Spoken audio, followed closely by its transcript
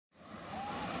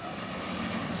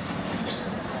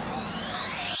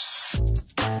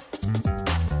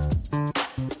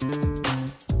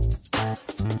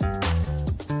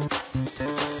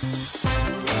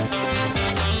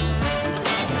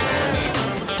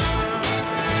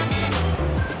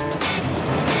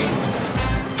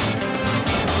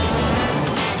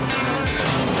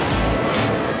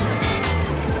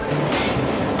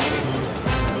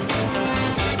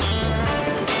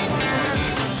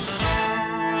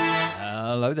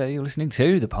Hello there, you're listening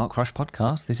to the Park Rush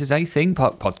Podcast. This is a theme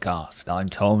park podcast. I'm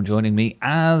Tom. Joining me,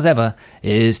 as ever,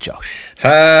 is Josh.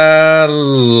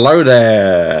 Hello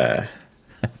there.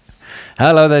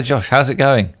 Hello there, Josh. How's it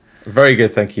going? Very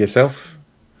good, thank you. Yourself?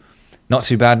 Not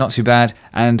too bad, not too bad.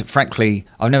 And frankly,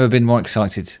 I've never been more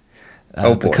excited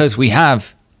because we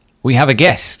have a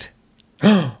guest.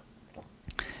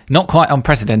 Not quite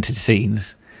unprecedented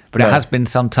scenes, but it has been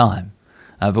some time.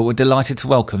 But we're delighted to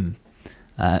welcome...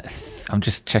 I'm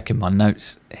just checking my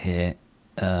notes here.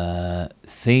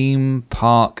 Theme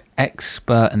park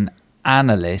expert and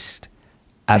analyst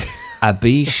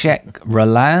Abhishek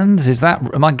Rolands.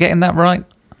 Am I getting that right?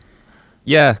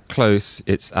 Yeah, close.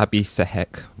 It's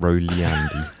Abhishek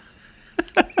Rolandy.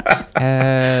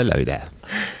 Hello there.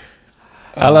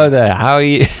 Hello there. How are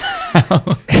you?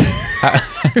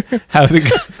 How's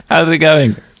it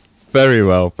going? Very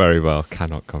well, very well.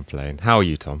 Cannot complain. How are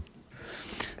you, Tom?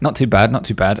 Not too bad, not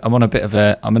too bad. I'm on a bit of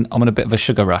a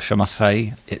sugar rush, I must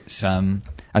say. It's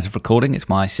as of recording, it's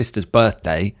my sister's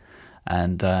birthday,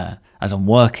 and as I'm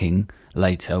working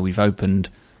later, she's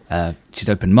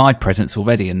opened my presents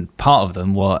already, and part of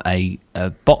them were a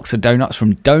box of donuts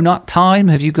from Donut Time.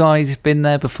 Have you guys been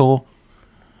there before?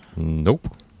 Nope.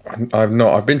 I've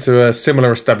not. I've been to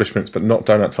similar establishments, but not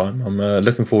Donut Time. I'm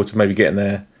looking forward to maybe getting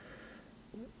there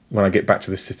when I get back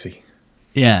to the city.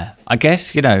 Yeah, I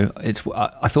guess, I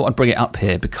thought I'd bring it up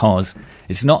here because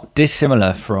it's not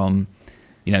dissimilar from,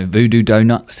 Voodoo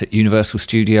Donuts at Universal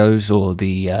Studios or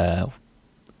the,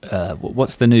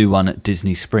 what's the new one at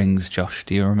Disney Springs, Josh?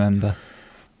 Do you remember?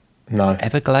 No. Is it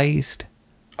Everglazed?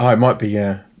 Oh, it might be,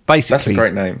 yeah. Basically, that's a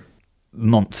great name.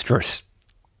 Monstrous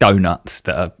donuts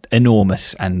that are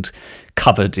enormous and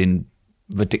covered in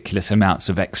ridiculous amounts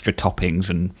of extra toppings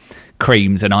and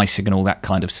creams and icing and all that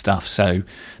kind of stuff. So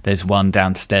there's one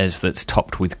downstairs that's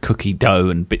topped with cookie dough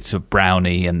and bits of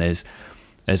brownie, and there's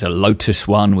a lotus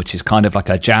one which is kind of like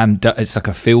a it's like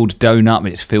a filled donut,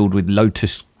 but it's filled with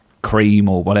lotus cream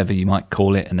or whatever you might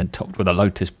call it, and then topped with a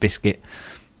lotus biscuit.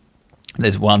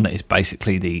 There's one that is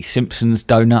basically the Simpsons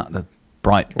donut, the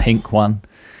bright pink one,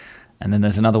 and then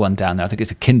there's another one down there. I think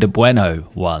it's a Kinder Bueno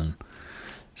one.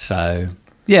 So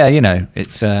yeah,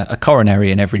 it's a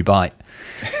coronary in every bite.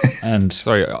 And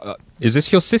sorry, is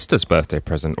this your sister's birthday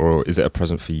present, or is it a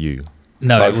present for you?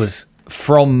 No, Both. It was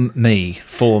from me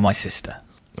for my sister.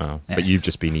 Oh, yes. But you've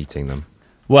just been eating them.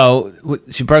 Well,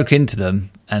 she broke into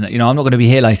them, and I'm not going to be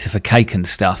here later for cake and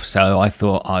stuff, so I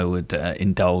thought I would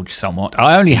indulge somewhat.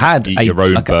 I only had your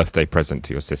own birthday present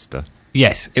to your sister.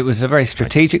 Yes, it was a very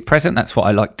strategic present. That's what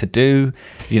I like to do.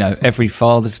 Every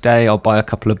Father's Day, I'll buy a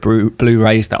couple of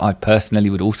Blu-rays that I personally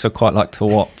would also quite like to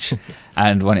watch.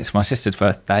 And when it's my sister's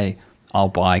birthday, I'll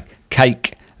buy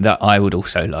cake that I would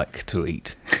also like to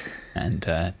eat. And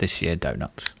this year,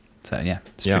 donuts. So, yeah,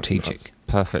 strategic. Yeah, that's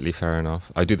perfectly fair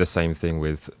enough. I do the same thing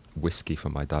with whiskey for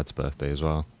my dad's birthday as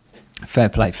well. Fair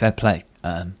play, fair play.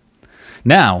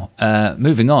 Now,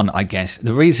 moving on, I guess.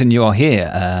 The reason you're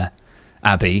here...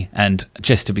 Abby, and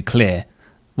just to be clear,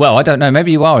 well, I don't know,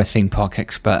 maybe you are a theme park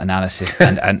expert analyst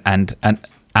and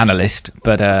analyst,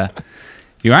 but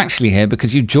you're actually here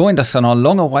because you joined us on our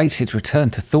long-awaited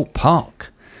return to Thorpe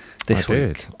Park this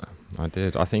week. I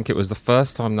did. I think it was the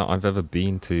first time that I've ever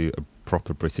been to a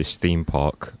proper British theme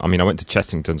park. I mean, I went to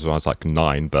Chessington's when I was like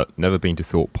 9, but never been to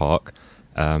Thorpe Park.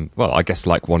 Well, I guess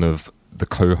like one of the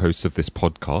co-hosts of this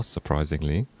podcast,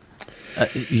 surprisingly.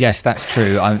 Yes, that's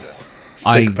true.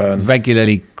 I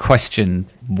regularly question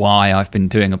why I've been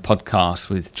doing a podcast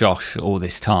with Josh all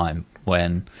this time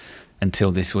when,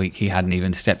 until this week, he hadn't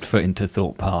even stepped foot into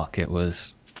Thorpe Park. It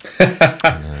was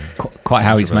quite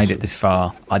how he's made it this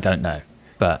far. I don't know.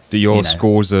 But do your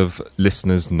scores of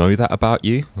listeners know that about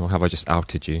you, or have I just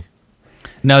outed you?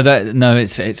 No,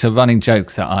 it's a running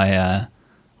joke that I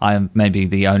am maybe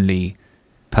the only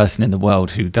person in the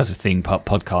world who does a theme park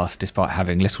podcast despite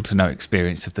having little to no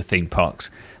experience of the theme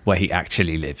parks where he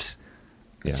actually lives.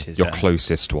 Yeah, which is your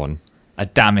closest one. A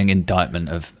damning indictment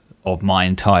of my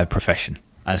entire profession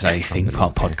as a theme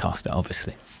park podcaster,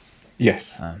 obviously.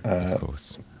 Yes, of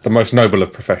course. The most noble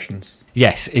of professions.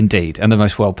 Yes, indeed, and the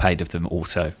most well-paid of them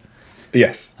also.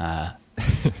 Yes.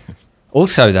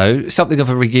 Also, though, something of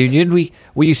a reunion. We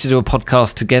used to do a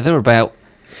podcast together about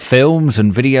films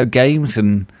and video games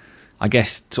and I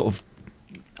guess sort of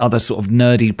other sort of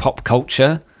nerdy pop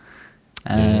culture.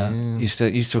 Used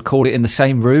to record it in the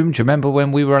same room. Do you remember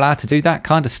when we were allowed to do that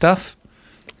kind of stuff?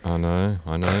 I know.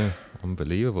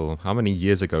 Unbelievable. How many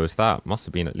years ago was that? Must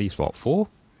have been at least, 4?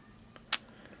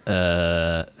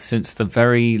 Since the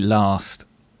very last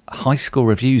High School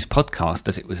Reviews podcast,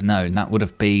 as it was known, that would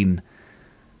have been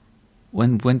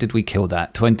when did we kill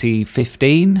that?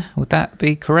 2015? Would that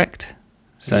be correct?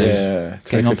 So yeah,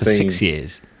 going on for 2015. 6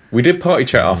 years. We did party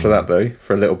chat after that though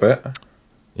for a little bit.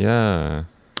 Yeah.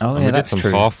 Oh, And yeah, we that's did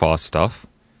some true. half-assed stuff.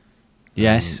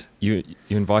 Yes. You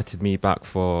invited me back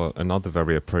for another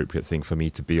very appropriate thing for me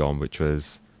to be on, which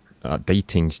was a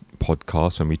dating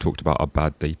podcast when we talked about our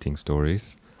bad dating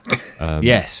stories.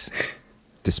 Yes.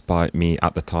 Despite me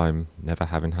at the time never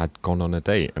having had gone on a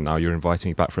date, and now you're inviting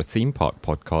me back for a theme park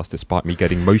podcast despite me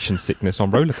getting motion sickness on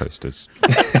roller coasters.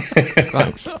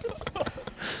 Thanks.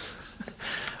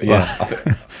 Yeah,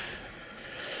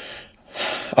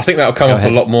 I think that'll come Go up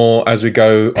ahead. a lot more as we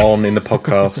go on in the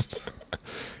podcast.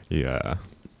 Yeah,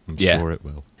 I'm Yeah. sure it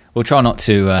will. We'll try not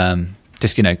to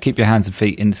just, keep your hands and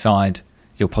feet inside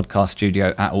your podcast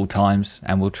studio at all times,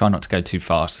 and we'll try not to go too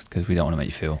fast because we don't want to make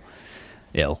you feel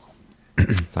ill.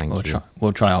 Thank you.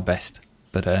 We'll try our best.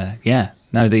 But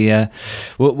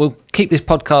we'll keep this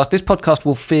podcast. This podcast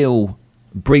will feel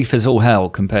brief as all hell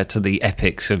compared to the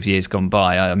epics of years gone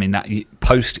by. I mean, that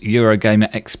post Eurogamer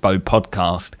Expo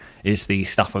podcast is the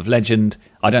stuff of legend.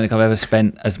 I don't think I've ever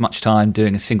spent as much time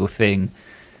doing a single thing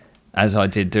as I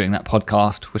did doing that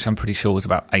podcast, which I'm pretty sure was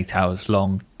about 8 hours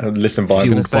long. Listen by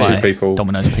Fueled two by people.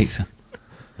 Domino's Pizza.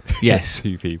 Yes,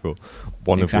 2 people.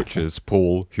 One Exactly. of which is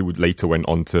Paul, who would later went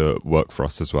on to work for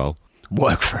us as well.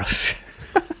 work for us.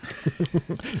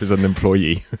 As an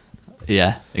employee.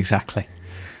 Yeah, exactly.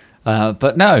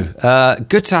 But no,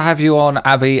 good to have you on,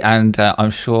 Abby, and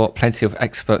I'm sure plenty of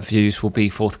expert views will be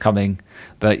forthcoming.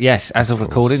 But yes, as of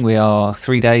recording, we are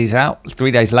 3 days out,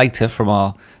 3 days later from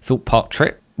our Thought Park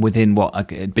trip. Within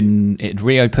it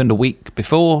reopened a week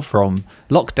before from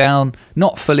lockdown,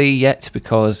 not fully yet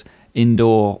because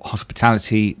indoor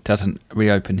hospitality doesn't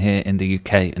reopen here in the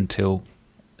UK until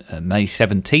May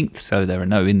 17th. So there are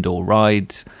no indoor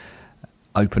rides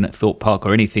open at Thought Park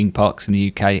or any theme parks in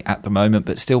the UK at the moment,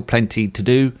 but still plenty to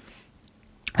do.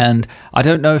 And I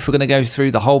don't know if we're going to go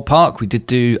through the whole park. We did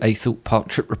do a Thought Park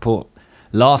trip report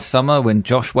last summer when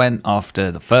Josh went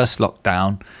after the first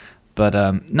lockdown. But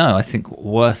no, I think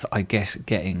worth, I guess,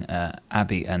 getting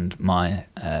Abby and my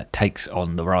takes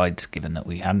on the rides, given that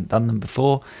we hadn't done them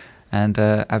before. And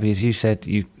Abby, as you said,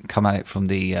 you come at it from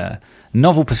the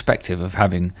novel perspective of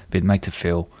having been made to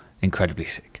feel incredibly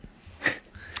sick.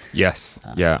 Yes,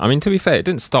 yeah. I mean, to be fair, it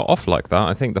didn't start off like that.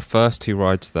 I think the first 2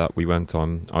 rides that we went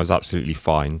on, I was absolutely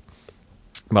fine.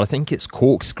 But I think it's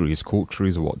corkscrews.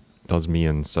 Corkscrews are what does me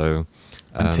in. So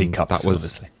And teacups, that was,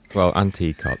 obviously. Well, and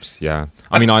teacups, yeah.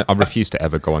 I mean, I refuse to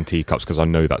ever go on teacups because I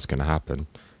know that's going to happen.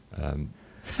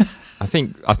 I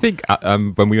think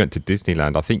when we went to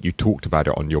Disneyland, I think you talked about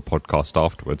it on your podcast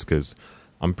afterwards because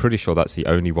I'm pretty sure that's the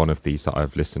only one of these that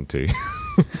I've listened to. No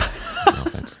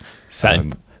offense.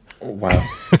 Same. Wow.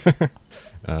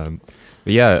 But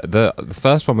yeah, the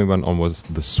first one we went on was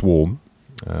the Swarm,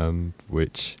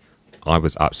 which I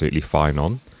was absolutely fine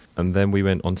on. And then we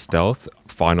went on Stealth,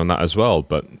 fine on that as well.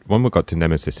 But when we got to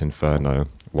Nemesis Inferno,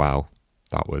 wow,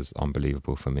 that was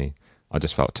unbelievable for me. I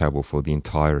just felt terrible for the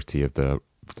entirety of the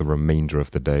remainder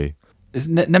of the day.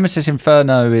 Nemesis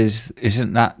Inferno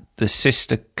isn't that the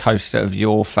sister coaster of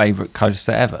your favourite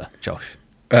coaster ever, Josh?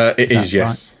 It Is is, that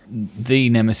yes. The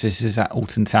Nemesis is at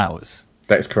Alton Towers.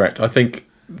 That's correct. I think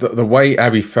the way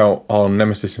Abby felt on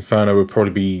Nemesis Inferno would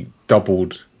probably be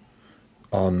doubled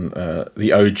on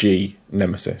the OG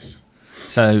Nemesis.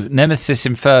 So Nemesis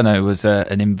Inferno was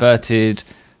an inverted,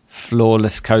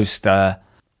 floorless coaster.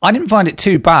 I didn't find it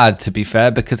too bad, to be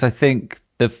fair, because I think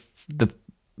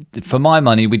for my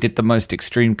money, we did the most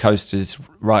extreme coasters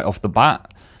right off the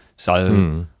bat.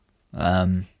 So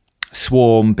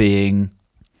Swarm being...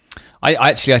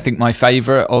 I think my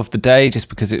favourite of the day, just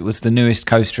because it was the newest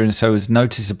coaster and so it was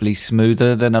noticeably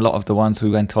smoother than a lot of the ones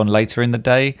we went on later in the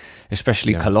day,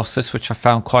 especially Colossus, which I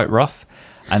found quite rough.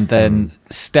 And then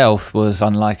Stealth was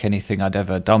unlike anything I'd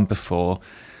ever done before.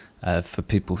 For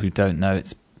people who don't know,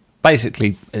 it's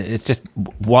just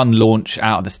one launch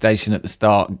out of the station at the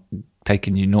start,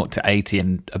 taking you 0 to 80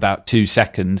 in about 2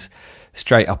 seconds,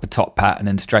 straight up a top pat and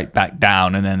then straight back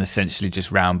down, and then essentially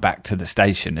just round back to the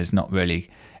station. There's not really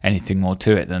anything more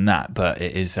to it than that, but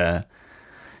it is a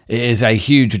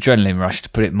huge adrenaline rush, to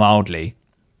put it mildly.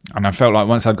 And I felt like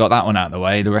once I'd got that one out of the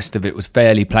way, the rest of it was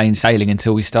fairly plain sailing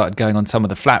until we started going on some of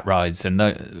the flat rides, and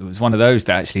it was one of those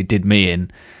that actually did me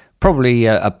in. Probably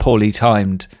a poorly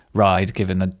timed ride,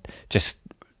 given I just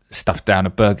stuffed down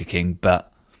a Burger King,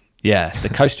 but yeah, the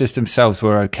coasters themselves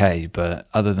were okay, but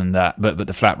other than that, but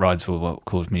the flat rides were what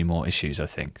caused me more issues, I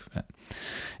think.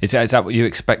 Is that what you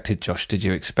expected, Josh? Did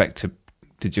you expect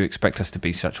us to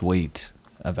be such weeds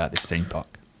about this theme park?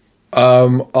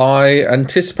 I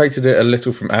anticipated it a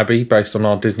little from Abby based on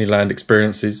our Disneyland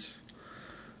experiences.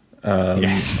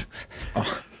 Yes.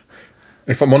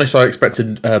 If I'm honest, I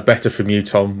expected better from you,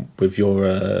 Tom, with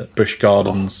your Busch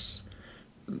Gardens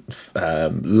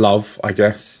love, I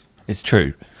guess. It's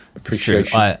true. Appreciation.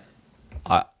 It's true.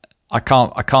 I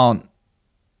can't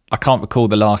recall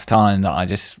the last time that I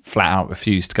just flat out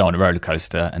refused to go on a roller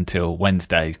coaster until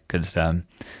Wednesday because,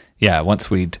 once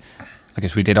we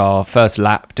did our first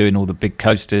lap doing all the big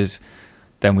coasters,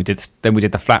 then we did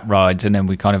the flat rides, and then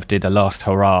we kind of did a last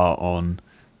hurrah on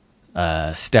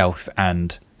Stealth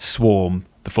and Swarm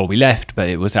before we left. But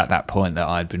it was at that point that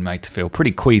I'd been made to feel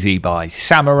pretty queasy by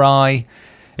Samurai.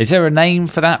 Is there a name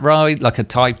for that ride? Like a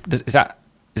type? Is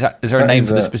there a name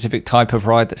for the specific type of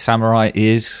ride that Samurai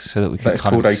is, so that we can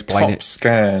kind of explain it? It's called a Top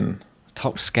Scan.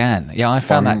 Top Scan. Yeah, I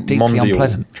found that deeply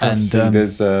unpleasant. And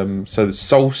there's so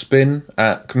Soul Spin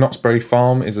at Knott's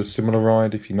Farm is a similar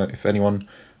ride. If anyone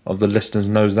of the listeners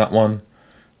knows that one,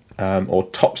 or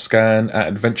Top Scan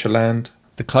at Adventureland.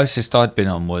 The closest I'd been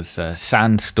on was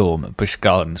Sandstorm at Busch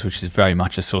Gardens, which is very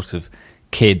much a sort of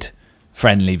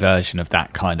kid-friendly version of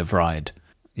that kind of ride.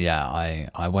 Yeah,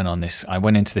 I went on this. I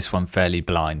went into this one fairly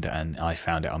blind, and I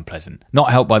found it unpleasant.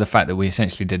 Not helped by the fact that we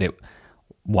essentially did it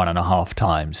 1.5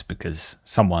 times because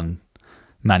someone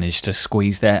managed to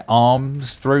squeeze their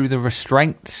arms through the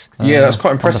restraints. Yeah, that's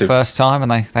quite impressive. The first time,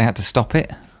 and they had to stop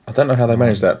it. I don't know how they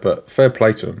managed that, but fair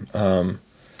play to them.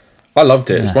 I loved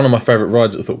it. Yeah. It's one of my favourite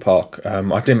rides at Thorpe Park.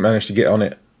 I didn't manage to get on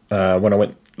it when I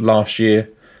went last year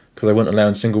because they weren't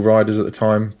allowing single riders at the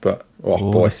time. But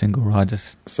the single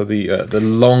riders. So the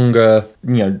longer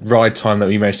ride time that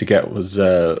we managed to get was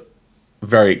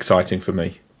very exciting for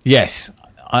me. Yes,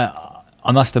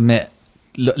 I must admit,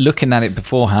 looking at it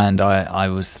beforehand, I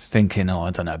was thinking,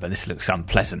 I don't know, but this looks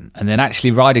unpleasant. And then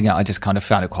actually riding it, I just kind of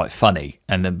found it quite funny.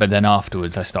 But then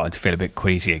afterwards, I started to feel a bit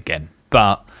queasy again.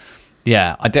 But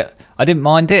yeah, I didn't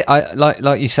mind it.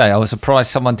 Like you say, I was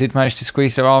surprised someone did manage to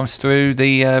squeeze their arms through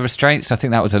the restraints. I think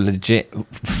that was a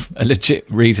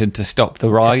legit reason to stop the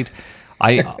ride.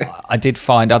 I did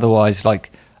find otherwise, like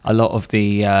a lot of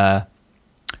the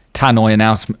tannoy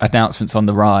announcements on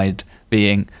the ride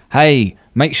being, hey,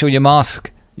 make sure your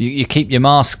mask, you keep your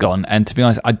mask on. And to be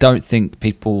honest, I don't think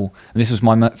people, and this was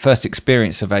my first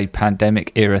experience of a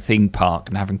pandemic era theme park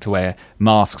and having to wear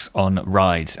masks on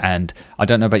rides. And I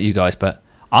don't know about you guys, but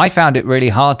I found it really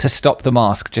hard to stop the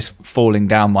mask just falling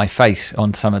down my face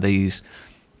on some of these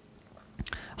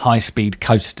high-speed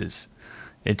coasters.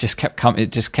 It just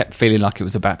kept feeling like it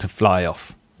was about to fly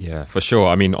off. Yeah, for sure.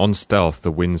 I mean, on Stealth,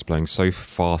 the wind's blowing so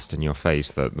fast in your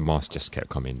face that the mask just kept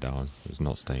coming down. It was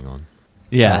not staying on.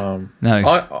 Yeah.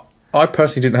 No. I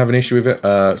personally didn't have an issue with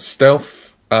it.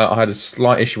 Stealth, I had a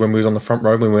slight issue when we was on the front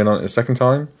row when we went on it the second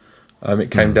time.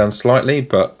 It came down slightly,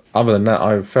 but other than that,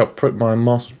 I felt my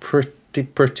mask was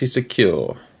pretty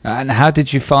secure. And how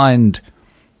did you find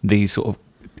the sort of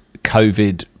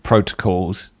COVID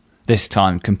protocols this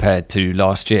time compared to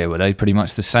last year? Were they pretty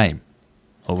much the same?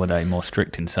 Or were they more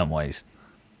strict in some ways?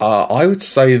 I would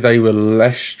say they were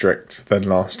less strict than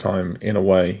last time, in a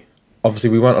way. Obviously,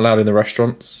 we weren't allowed in the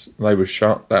restaurants. They were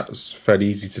shut. That was fairly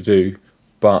easy to do.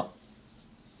 But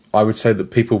I would say that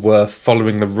people were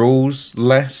following the rules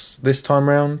less this time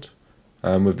round,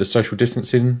 with the social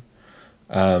distancing.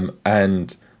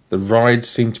 And the rides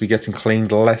seemed to be getting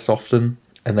cleaned less often.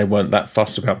 And they weren't that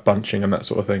fussed about bunching and that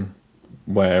sort of thing.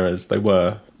 Whereas they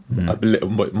were a little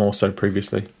bit more so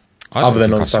previously. I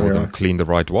saw them clean the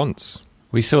ride once.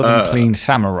 We saw them clean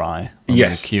Samurai.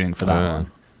 Yes, we were queuing for that one.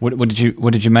 What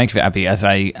did you make of it, Abby? As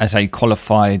a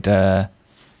qualified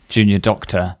junior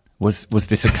doctor, was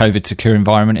this a COVID secure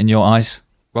environment in your eyes?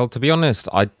 Well, to be honest,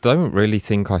 I don't really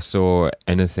think I saw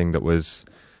anything that was.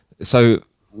 So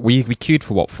we queued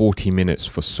for 40 minutes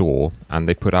for Saw, and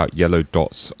they put out yellow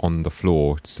dots on the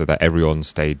floor so that everyone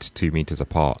stayed 2 meters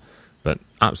apart. But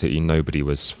absolutely nobody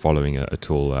was following it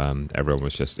at all. Everyone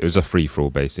was it was a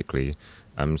free-for-all, basically.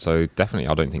 So definitely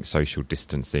I don't think social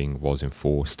distancing was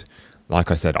enforced. Like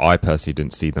I said, I personally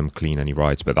didn't see them clean any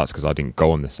rides, but that's because I didn't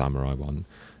go on the Samurai one.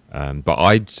 But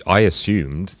I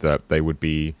assumed that they would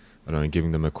be, giving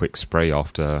them a quick spray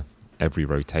after every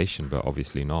rotation, but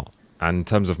obviously not. And in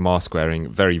terms of mask wearing,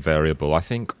 very variable. I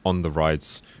think on the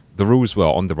rides, the rules were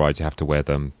on the rides you have to wear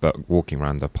them, but walking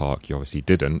around the park you obviously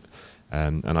didn't.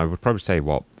 And I would probably say,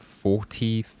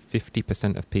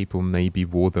 40-50% of people maybe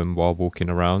wore them while walking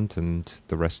around and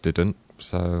the rest didn't.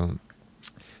 So,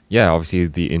 yeah, obviously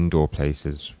the indoor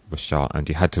places were shut and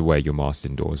you had to wear your mask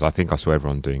indoors. I think I saw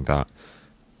everyone doing that.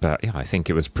 But, yeah, I think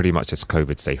it was pretty much as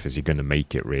COVID safe as you're going to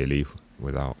make it, really,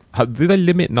 without... Did they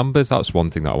limit numbers? That's one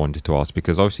thing that I wanted to ask,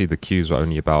 because obviously the queues were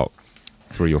only about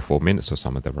 3 or 4 minutes for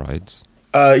some of the rides.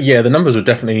 Yeah, the numbers are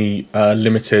definitely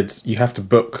limited. You have to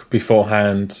book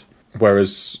beforehand,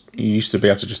 whereas you used to be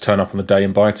able to just turn up on the day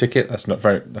and buy a ticket. That's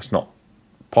not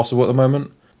possible at the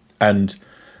moment. And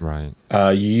Right.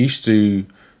 you used to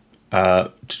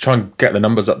try and get the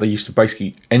numbers up. They used to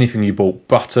basically anything you bought,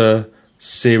 butter,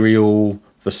 cereal,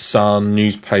 the Sun,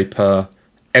 newspaper,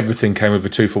 everything came with a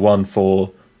 2-for-1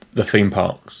 for the theme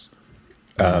parks.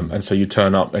 And so you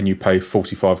turn up and you pay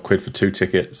 45 quid for 2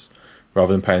 tickets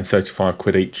rather than paying 35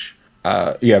 quid each.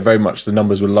 Yeah, very much the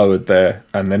numbers were lowered there,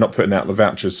 and they're not putting out the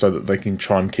vouchers so that they can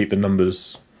try and keep the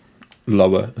numbers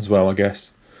lower as well, I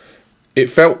guess. It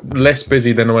felt less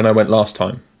busy than when I went last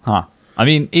time. Huh. I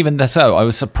mean, even so, I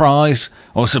was surprised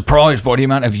by the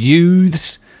amount of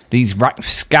youths, these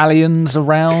rapscallions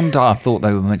around. I thought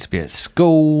they were meant to be at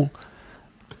school.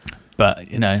 But,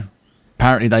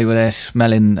 apparently they were there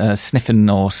sniffing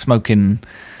or smoking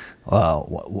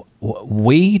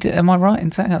weed. Am I right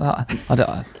in saying that? I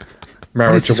don't.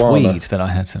 Marijuana. Weed that I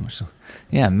had so much of.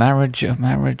 Yeah,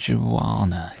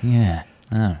 marijuana. Yeah.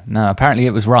 No. Apparently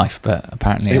it was rife, but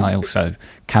apparently I also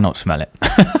cannot smell it.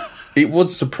 It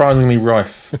was surprisingly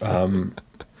rife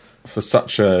for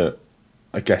such a,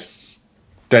 I guess,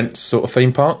 dense sort of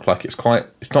theme park. Like it's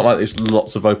not like there's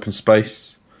lots of open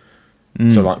space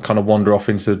to like kind of wander off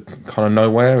into kind of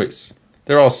nowhere.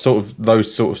 There are sort of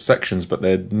those sort of sections, but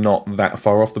they're not that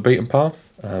far off the beaten path.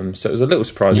 So it was a little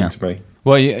surprising to me.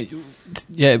 Well,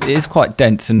 yeah, it is quite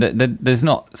dense, and there's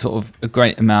not sort of a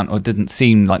great amount, or didn't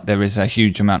seem like there is a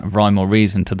huge amount of rhyme or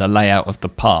reason to the layout of the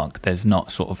park. There's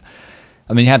not sort of,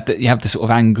 I mean, you have the sort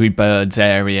of Angry Birds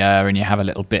area, and you have a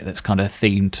little bit that's kind of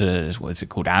themed to, what is it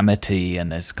called, Amity,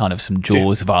 and there's kind of some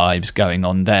Jaws vibes going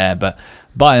on there. But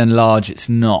by and large, it's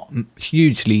not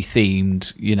hugely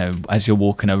themed. As you're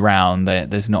walking around,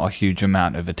 there's not a huge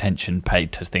amount of attention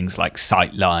paid to things like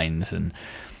sight lines and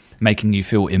making you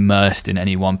feel immersed in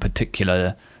any one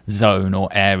particular zone or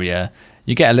area.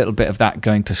 You get a little bit of that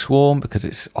going to Swarm because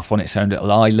it's off on its own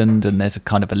little island, and there's a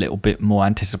kind of a little bit more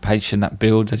anticipation that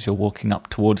builds as you're walking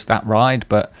up towards that ride.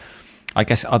 But I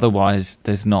guess otherwise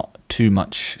there's not too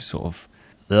much sort of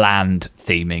land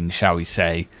theming, shall we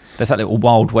say. There's that little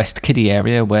Wild West kiddie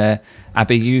area where,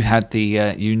 Abby, you had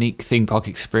the unique theme park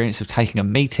experience of taking a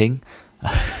meeting.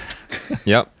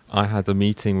 Yep. I had a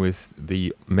meeting with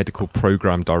the medical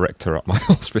program director at my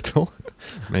hospital,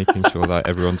 making sure that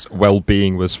everyone's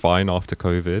well-being was fine after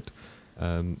COVID.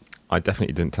 I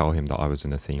definitely didn't tell him that I was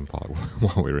in a theme park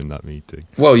while we were in that meeting.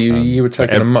 Well, you were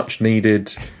taking a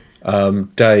much-needed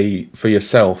day for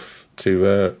yourself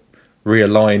to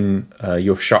realign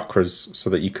your chakras so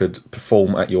that you could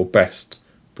perform at your best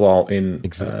while in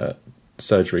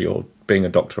surgery or being a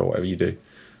doctor or whatever you do.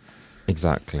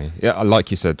 Exactly. Yeah, like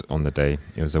you said on the day,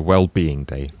 it was a well-being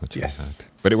day, which I had.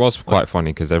 But it was quite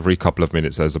funny because every couple of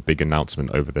minutes there was a big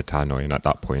announcement over the tannoy, and at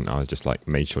that point I was just like,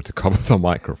 made sure to cover the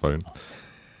microphone.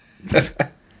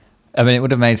 I mean, it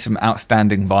would have made some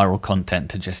outstanding viral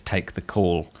content to just take the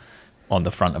call on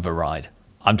the front of a ride.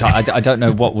 I don't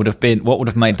know what would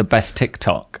have made the best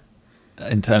TikTok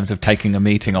in terms of taking a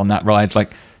meeting on that ride.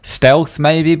 Like Stealth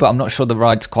maybe, but I'm not sure the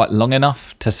ride's quite long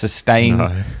enough to sustain.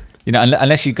 No.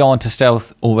 Unless you go on to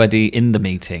Stealth already in the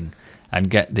meeting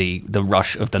and get the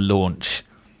rush of the launch,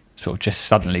 sort of just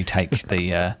suddenly take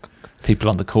the people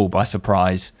on the call by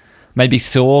surprise. Maybe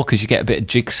Saw, because you get a bit of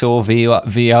Jigsaw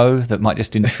VO that might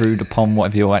just intrude upon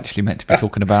whatever you're actually meant to be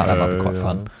talking about. That might be quite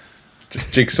fun.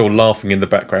 Just Jigsaw laughing in the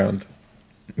background.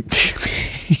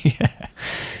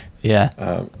 Yeah.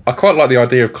 I quite like the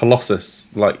idea of Colossus.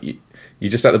 Like you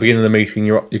just at the beginning of the meeting,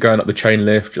 you're going up the chain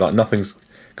lift. You're like nothing's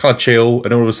kind of chill,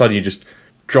 and all of a sudden you're just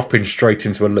dropping straight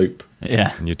into a loop.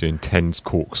 Yeah. And you're doing 10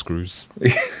 corkscrews.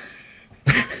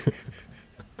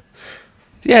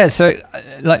 Yeah, so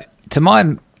like to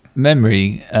my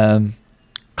memory,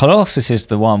 Colossus is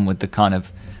the one with the kind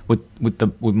of with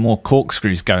more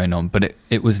corkscrews going on, but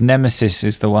it was Nemesis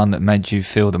is the one that made you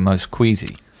feel the most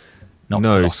queasy. No,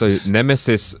 Colossus. So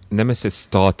Nemesis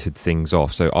started things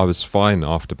off. So I was fine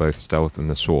after both Stealth and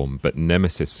the Swarm, but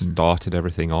Nemesis started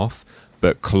everything off.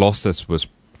 But Colossus was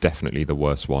definitely the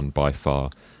worst one by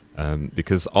far,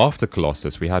 because after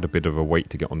Colossus we had a bit of a wait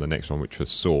to get on the next one, which was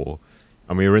Saw,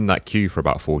 and we were in that queue for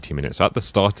about 40 minutes. So at the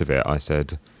start of it I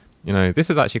said, this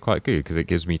is actually quite good because it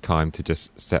gives me time to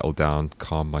just settle down,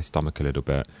 calm my stomach a little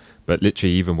bit. But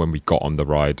literally even when we got on the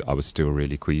ride I was still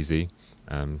really queasy.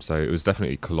 So it was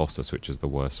definitely Colossus, which was the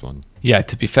worst one. Yeah,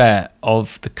 to be fair,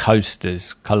 of the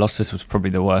coasters, Colossus was probably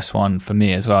the worst one for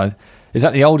me as well. Is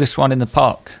that the oldest one in the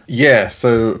park? Yeah,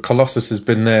 so Colossus has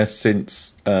been there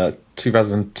since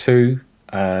 2002.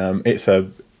 It's a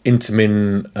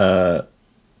Intamin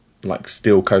like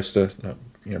steel coaster, like,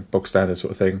 bog standard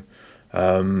sort of thing.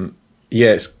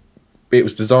 It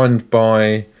was designed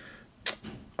by,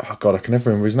 oh God, I can never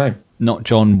remember his name. Not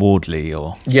John Wardley,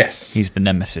 or yes, he's the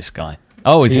Nemesis guy.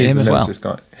 Oh, is it him as well? Nemesis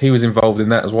guy. He was involved in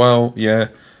that as well. Yeah,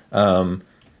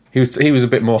 he was a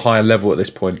bit more higher level at this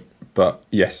point, but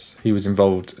yes, he was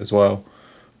involved as well.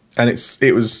 And it's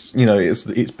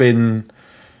been,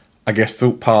 I guess,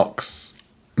 Thorpe Park's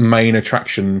main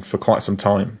attraction for quite some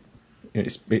time.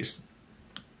 It's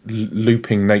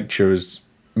looping nature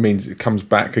means it comes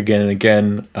back again and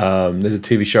again. There's a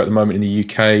TV show at the moment in the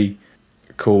UK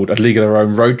called A League of Their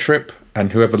Own Road Trip,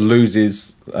 and whoever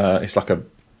loses, it's like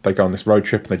they go on this road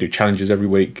trip and they do challenges every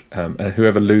week, and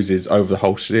whoever loses over the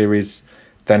whole series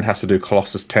then has to do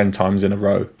Colossus 10 times in a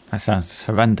row. That sounds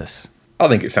horrendous. I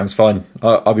think it sounds fine.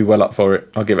 I'll be well up for it.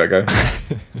 I'll give it a go.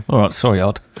 All right, sorry,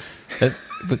 Odd.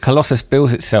 But Colossus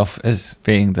bills itself as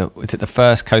being the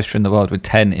first coaster in the world with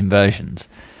 10 inversions.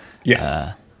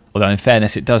 Yes. Although in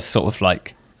fairness, it does sort of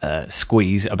like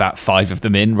squeeze about 5 of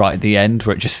them in right at the end,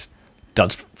 where it just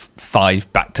does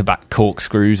 5 back-to-back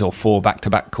corkscrews or 4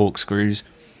 back-to-back corkscrews.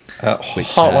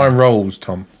 Heartline rolls,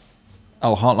 Tom.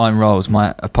 Oh, Heartline rolls.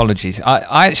 My apologies.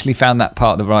 I actually found that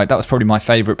part of the ride. That was probably my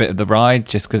favourite bit of the ride,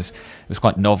 just because it was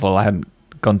quite novel. I hadn't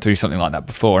gone through something like that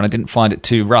before, and I didn't find it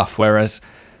too rough. Whereas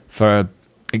for an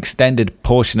extended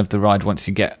portion of the ride, once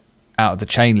you get out of the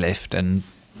chain lift and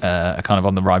are kind of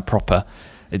on the ride proper,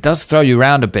 it does throw you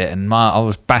around a bit. And I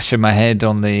was bashing my head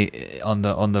on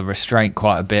the restraint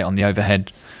quite a bit, on the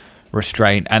overhead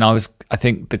restraint, and I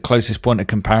think the closest point of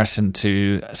comparison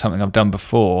to something I've done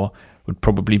before would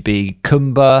probably be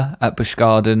Kumba at Busch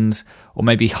Gardens, or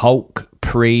maybe Hulk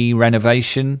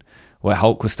pre-renovation, where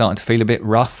Hulk was starting to feel a bit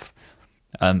rough.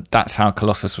 That's how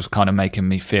Colossus was kind of making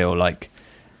me feel like,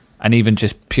 and even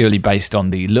just purely based on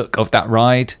the look of that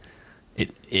ride,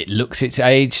 it looks its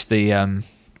age. The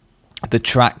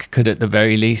track could at the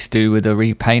very least do with a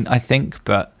repaint, I think,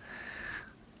 but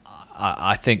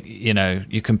I think,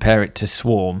 you compare it to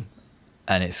Swarm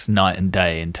and it's night and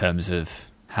day in terms of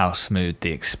how smooth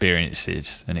the experience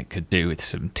is, and it could do with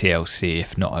some TLC,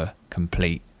 if not a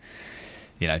complete,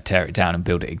 tear it down and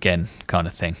build it again kind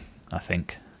of thing, I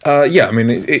think. Yeah, I mean,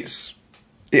 it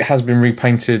has been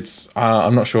repainted.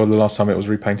 I'm not sure the last time it was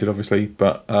repainted, obviously,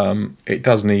 but it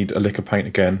does need a lick of paint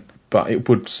again. But it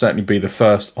would certainly be the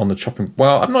first on the chopping...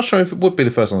 Well, I'm not sure if it would be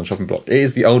the first on the chopping block. It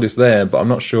is the oldest there, but I'm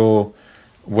not sure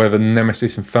whether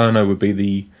Nemesis Inferno would be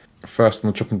the first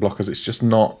on the chopping block, as it's just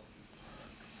not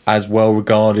as well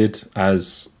regarded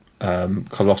as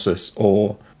Colossus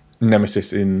or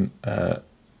Nemesis in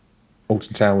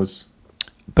Alton Towers.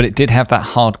 But it did have that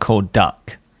hardcore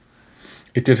duck.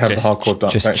 It did have the hardcore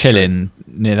duck. Just chilling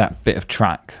near that bit of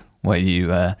track where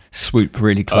you swoop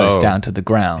really close down to the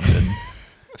ground. And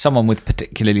someone with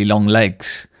particularly long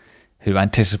legs who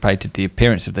anticipated the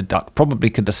appearance of the duck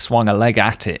probably could have swung a leg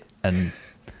at it and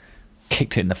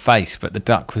kicked it in the face, but the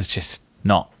duck was just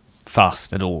not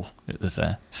fast at all. It was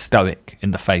stoic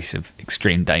in the face of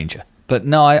extreme danger. But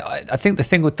no, I think the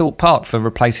thing with Thorpe Park for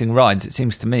replacing rides, it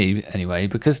seems to me anyway,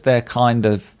 because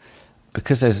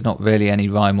there's not really any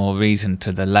rhyme or reason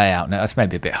to the layout. Now, that's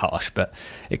maybe a bit harsh, but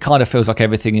it kind of feels like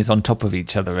everything is on top of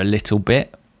each other a little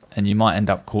bit, and you might end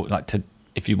up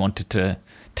if you wanted to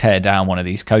tear down one of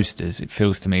these coasters, it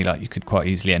feels to me like you could quite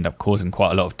easily end up causing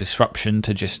quite a lot of disruption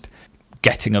to just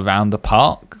getting around the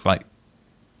park. Like,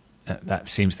 that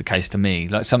seems the case to me.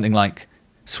 Like something like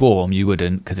Swarm, you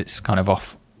wouldn't, because it's kind of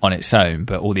off on its own,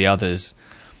 but all the others,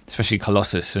 especially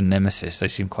Colossus and Nemesis, they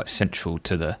seem quite central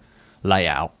to the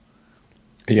layout.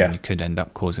 Yeah. And you could end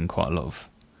up causing quite a lot of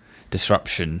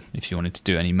disruption if you wanted to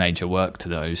do any major work to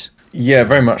those. Yeah,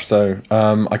 very much so.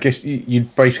 I guess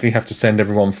you'd basically have to send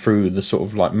everyone through the sort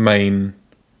of like main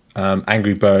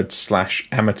Angry Bird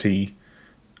 / Amity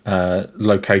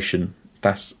location.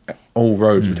 That's all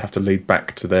roads would have to lead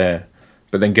back to there.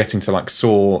 But then getting to like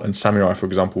Saw and Samurai, for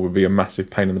example, would be a massive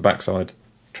pain in the backside,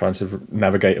 trying to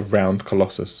navigate around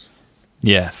Colossus.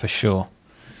 Yeah, for sure.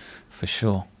 For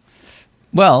sure.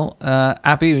 Well,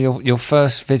 Abby, your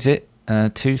first visit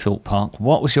to Thorpe Park,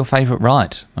 what was your favourite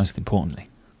ride, most importantly?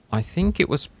 I think it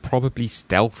was probably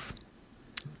Stealth.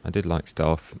 I did like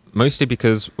Stealth. Mostly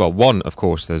because, well, one, of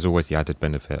course, there's always the added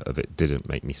benefit of it didn't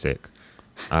make me sick.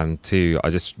 And two, I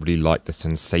just really liked the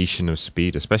sensation of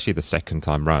speed, especially the second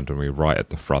time round when we were right at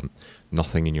the front.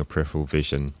 Nothing in your peripheral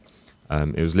vision.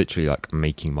 It was literally like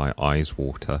making my eyes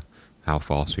water how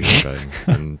fast we were going.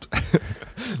 And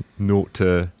 0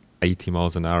 to 80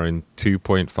 miles an hour in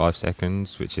 2.5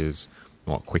 seconds, which is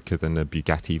quicker than a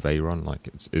Bugatti Veyron. Like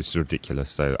it's ridiculous.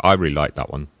 So I really liked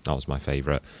that one. That was my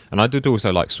favourite. And I did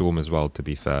also like Swarm as well, to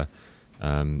be fair.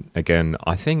 Again,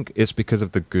 I think it's because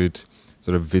of the good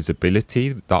sort of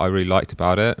visibility that I really liked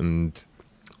about it, and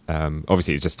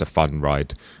obviously it's just a fun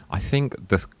ride. I think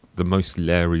the most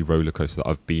leery roller coaster that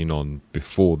I've been on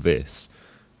before this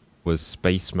was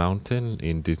Space Mountain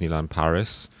in Disneyland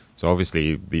Paris. So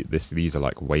obviously these are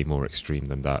like way more extreme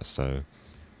than that. So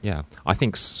yeah, I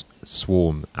think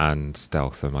Swarm and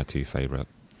Stealth are my two favourite.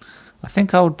 I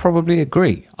think I would probably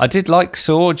agree. I did like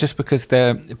Soar just because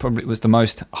it probably was the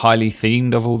most highly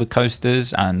themed of all the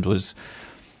coasters and was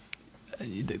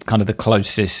kind of the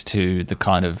closest to the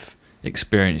kind of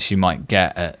experience you might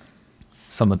get at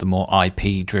some of the more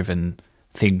IP-driven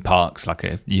theme parks like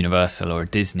a Universal or a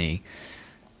Disney.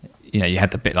 You know, you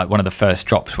had the bit like one of the first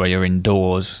drops where you're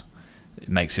indoors. It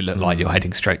makes it look like you're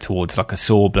heading straight towards like a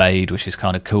saw blade, which is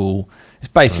kind of cool. It's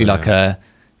basically like a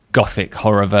gothic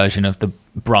horror version of the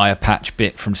Briar Patch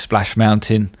bit from Splash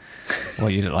Mountain, where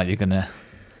you look like you're going to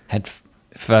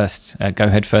go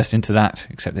head first into that,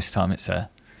 except this time it's a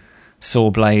saw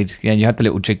blade. Yeah, you had the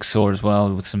little jigsaw as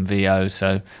well with some VO,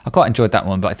 so I quite enjoyed that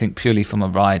one, but I think purely from a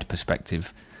ride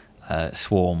perspective,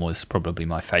 Swarm was probably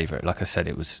my favourite. Like I said,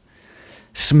 it was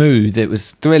smooth, it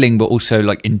was thrilling, but also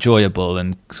like enjoyable,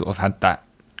 and sort of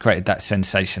created that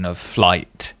sensation of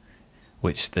flight,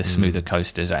 which the smoother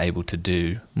coasters are able to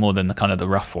do more than the kind of the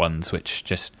rough ones, which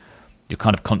just you're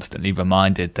kind of constantly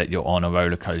reminded that you're on a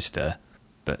roller coaster.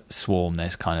 But Swarm,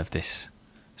 there's kind of this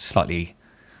slightly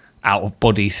out of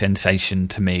body sensation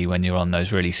to me when you're on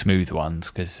those really smooth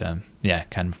ones, because it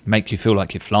can make you feel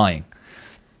like you're flying.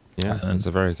 Yeah, that's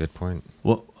a very good point.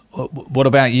 What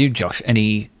about you, Josh?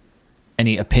 Any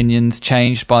opinions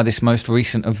changed by this most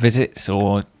recent of visits,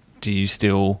 or do you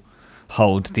still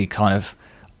hold the kind of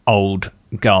old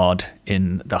guard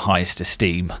in the highest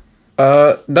esteem?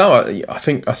 No, I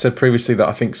think I said previously that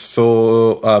I think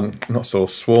Swarm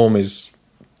is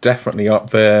definitely up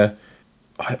there.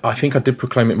 I think I did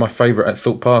proclaim it my favourite at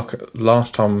Thorpe Park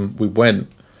last time we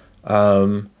went.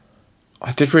 I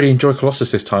did really enjoy Colossus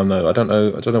this time though. I don't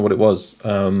know what it was,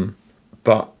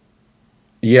 but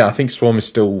yeah, I think Swarm is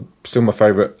still my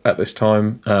favourite at this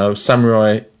time.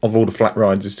 Samurai, of all the flat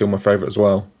rides, is still my favourite as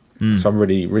well. So I'm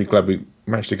really, really glad we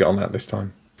managed to get on that this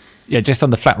time. Yeah, just on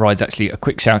the flat rides, actually, a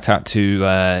quick shout out to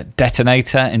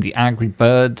Detonator in the Angry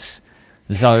Birds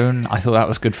zone. I thought that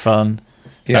was good fun.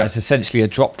 So it's essentially a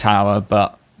drop tower,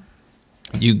 but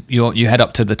you head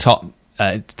up to the top.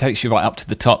 It takes you right up to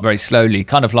the top very slowly,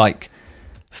 kind of like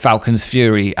Falcon's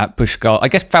Fury at Busch Gardens. I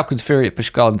guess Falcon's Fury at Busch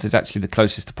Gardens is actually the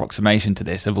closest approximation to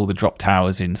this of all the drop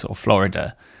towers in sort of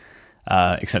Florida,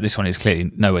 except this one is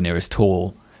clearly nowhere near as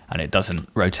tall, and it doesn't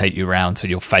rotate you around so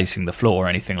you're facing the floor or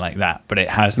anything like that. But it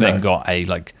has then got a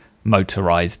like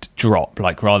motorized drop,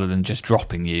 like rather than just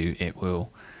dropping you, it will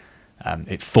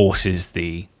it forces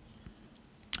the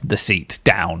seat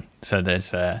down. So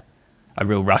there's a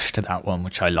real rush to that one,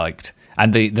 which I liked.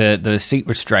 And the seat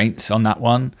restraints on that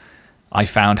one, I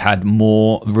found had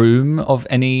more room of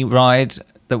any ride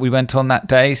that we went on that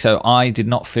day. So I did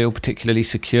not feel particularly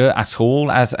secure at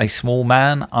all. As a small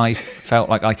man, I felt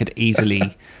like I could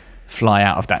easily fly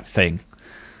out of that thing.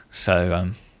 So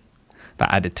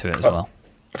that added to it as well.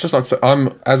 I just like to say,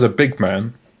 as a big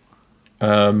man,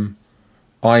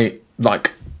 I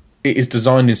like it is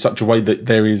designed in such a way that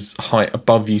there is height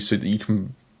above you, so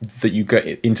that you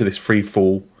get into this free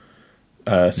fall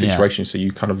situation. So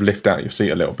you kind of lift out your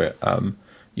seat a little bit.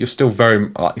 You're still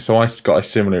very so I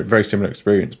got a very similar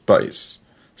experience, but it's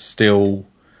still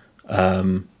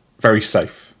very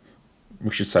safe.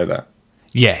 We should say that.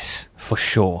 Yes, for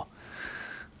sure.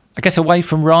 I guess away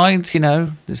from rides,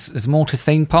 there's more to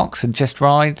theme parks than just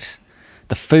rides.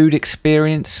 The food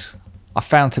experience I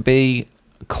found to be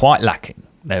quite lacking.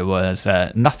 There was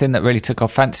nothing that really took our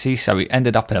fancy, so we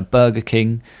ended up in a Burger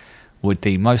King with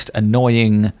the most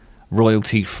annoying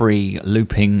royalty-free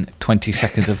looping 20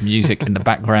 seconds of music in the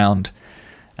background,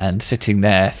 and sitting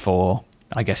there for,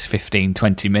 I guess, 15,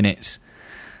 20 minutes,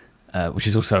 which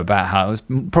is also about how it was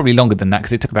probably longer than that,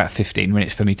 because it took about 15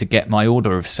 minutes for me to get my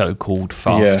order of so-called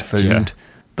fast food. Yeah.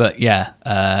 But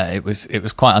it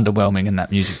was quite underwhelming, and that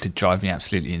music did drive me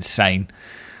absolutely insane.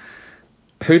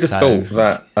 Who'd have thought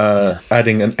that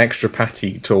adding an extra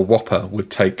patty to a Whopper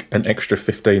would take an extra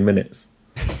 15 minutes?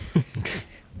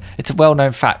 It's a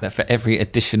well-known fact that for every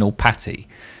additional patty,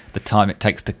 the time it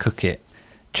takes to cook it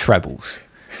trebles.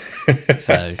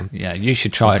 So, you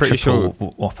should try a triple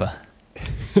Whopper.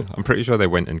 I'm pretty sure they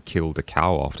went and killed a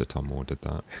cow after Tom ordered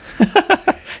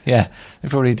that. Yeah, they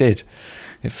probably did.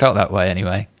 It felt that way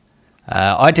anyway.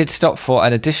 I did stop for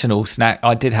an additional snack.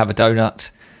 I did have a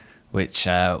donut, which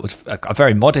was a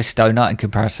very modest donut in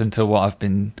comparison to what I've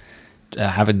been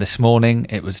having this morning.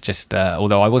 It was just,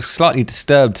 although I was slightly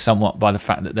disturbed somewhat by the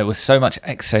fact that there was so much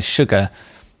excess sugar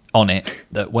on it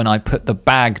that when I put the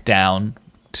bag down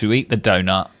to eat the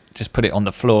donut, just put it on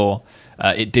the floor,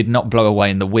 it did not blow away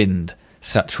in the wind.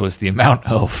 Such was the amount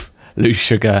of loose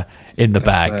sugar in the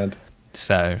bag. Bad.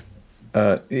 So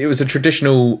it was a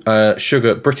traditional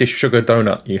British sugar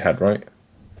donut you had, right?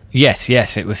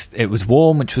 yes, it was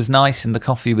warm, which was nice, and the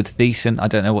coffee was decent. I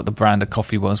don't know what the brand of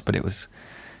coffee was, but it was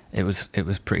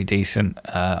pretty decent.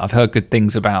 I've heard good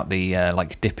things about the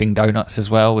like dipping donuts as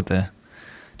well with the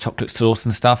chocolate sauce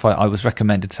and stuff. I was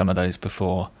recommended some of those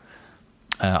before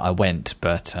I went,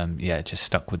 but just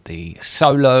stuck with the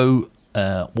solo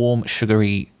warm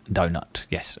sugary donut.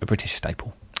 Yes, a British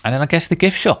staple. And then I guess the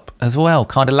gift shop as well,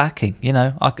 kind of lacking. You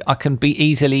know, I can be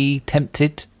easily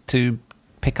tempted to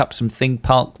pick up some Theme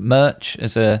Park merch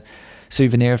as a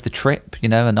souvenir of the trip. You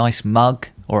know, a nice mug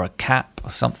or a cap or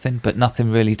something, but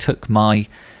nothing really took my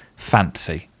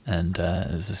fancy. And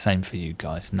it was the same for you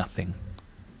guys. Nothing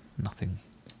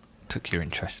took your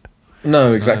interest.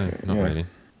 No, exactly. No, not really.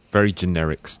 Very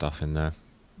generic stuff in there.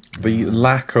 The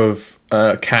lack of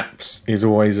caps is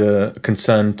always a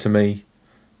concern to me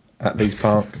at these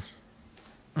parks.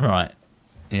 Right.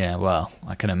 Yeah, well,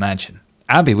 I can imagine.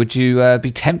 Abby, would you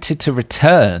be tempted to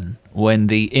return when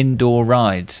the indoor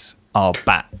rides are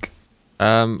back?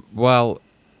 Well,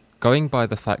 going by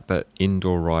the fact that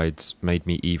indoor rides made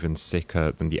me even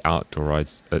sicker than the outdoor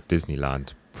rides at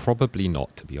Disneyland, probably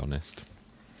not, to be honest.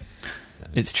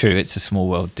 It's true. It's a Small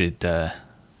World did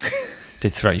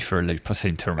throw you for a loop, I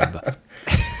seem to remember.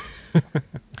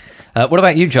 What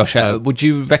about you, Josh? Would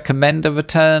you recommend a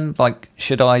return? Like,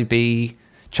 should I be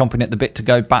chomping at the bit to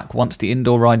go back once the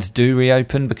indoor rides do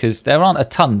reopen? Because there aren't a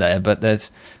ton there, but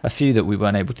there's a few that we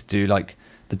weren't able to do, like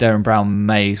the Darren Brown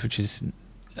Maze, which is...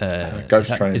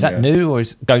 Ghost Train. Is that new, or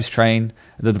is Ghost Train?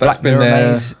 The That's Black been Mirror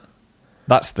there. Maze?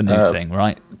 That's the new thing,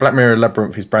 right? Black Mirror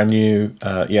Labyrinth is brand new.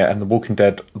 And The Walking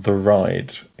Dead The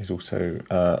Ride is also,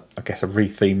 I guess, a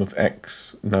re-theme of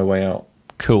X No Way Out.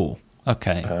 Cool.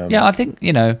 Okay. I think,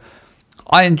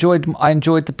 I enjoyed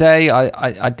the day.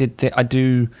 I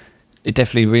do. It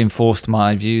definitely reinforced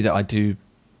my view that I do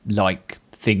like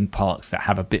theme parks that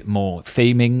have a bit more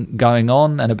theming going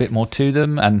on and a bit more to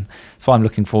them, and that's why I'm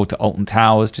looking forward to Alton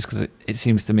Towers, just because it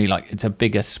seems to me like it's a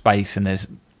bigger space and there's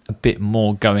a bit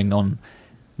more going on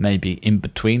maybe in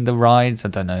between the rides. I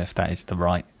don't know if that is the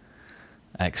right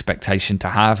expectation to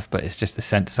have, but it's just the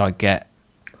sense I get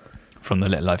from the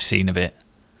little I've seen of it.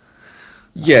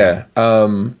 Yeah, I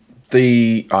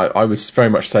would very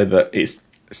much say that it's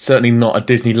certainly not a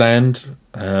Disneyland,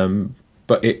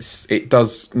 but it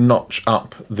does notch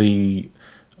up the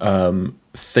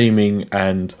theming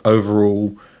and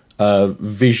overall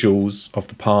visuals of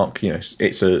the park. You know,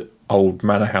 it's a old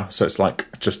manor house, so it's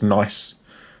like just nice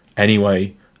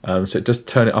anyway. So it does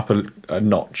turn it up a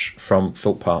notch from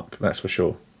Thorpe Park, that's for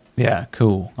sure. Yeah,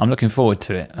 cool. I'm looking forward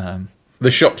to it.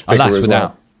 The shop's bigger as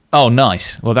well. Oh,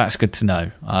 nice. Well, that's good to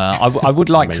know. I would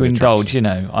like to indulge.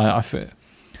 I feel,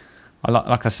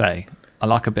 like I say, I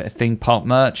like a bit of theme park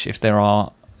merch. If there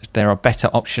are better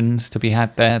options to be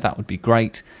had there, that would be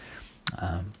great.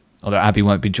 Although Abby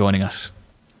won't be joining us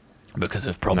because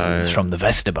of problems from the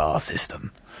Vestabar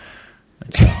system.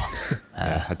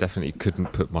 I definitely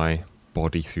couldn't put my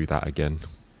body through that again.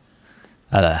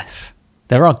 Alas,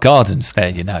 there are gardens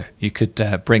there. You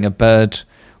could bring a bird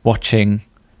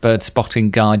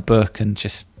spotting guidebook and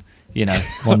just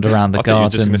wander around the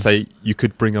gardens. You're just going to say you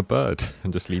could bring a bird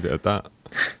and just leave it at that.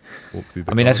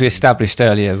 As we established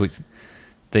earlier,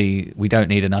 we don't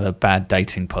need another bad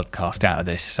dating podcast out of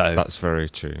this. So that's very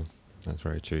true. A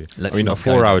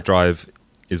 4-hour drive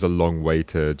is a long way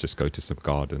to just go to some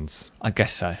gardens. I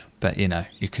guess so, but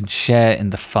you can share in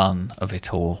the fun of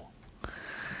it all.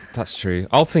 That's true.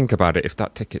 I'll think about it. If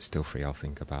that ticket's still free, I'll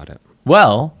think about it.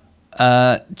 Well,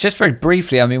 just very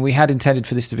briefly, we had intended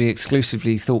for this to be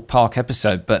exclusively Thorpe Park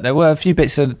episode, but there were a few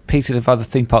bits and pieces of other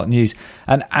theme park news.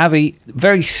 And Abby,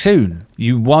 very soon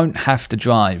you won't have to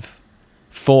drive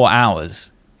 4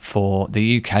 hours for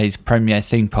the UK's premier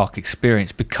theme park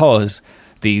experience, because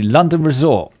the London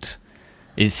Resort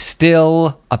is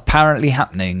still apparently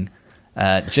happening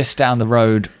just down the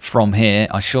road from here.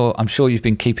 I'm sure you've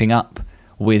been keeping up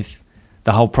with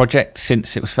the whole project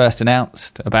since it was first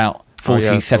announced about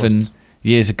 47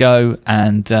 years ago,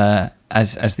 and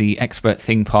as the expert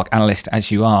theme park analyst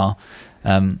as you are,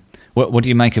 what do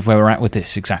you make of where we're at with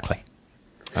this exactly?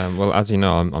 Well, as you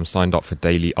know, I'm signed up for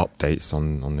daily updates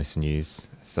on this news,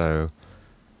 so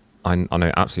I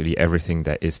know absolutely everything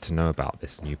there is to know about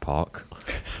this new park.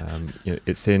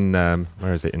 It's in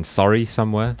where is it? In Surrey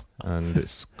somewhere, and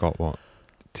it's got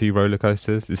 2 roller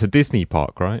coasters. It's a Disney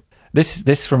park, right?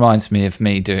 This reminds me of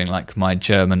me doing like my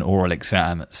German oral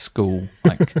exam at school.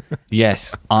 Like,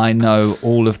 yes, I know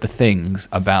all of the things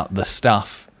about the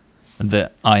stuff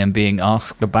that I am being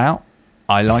asked about.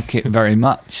 I like it very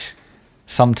much.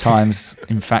 Sometimes,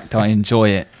 in fact, I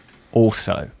enjoy it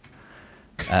also.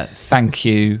 Thank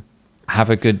you. Have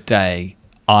a good day.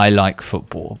 I like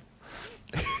football.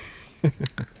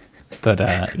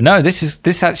 But no,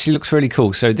 this actually looks really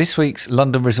cool. So this week's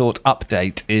London Resort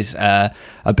update is a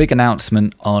big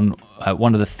announcement on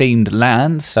one of the themed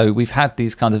lands. So we've had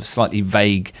these kind of slightly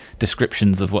vague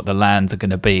descriptions of what the lands are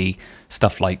going to be.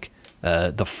 Stuff like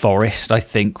the forest, I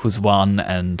think, was one,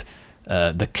 and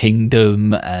the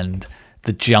kingdom and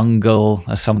the jungle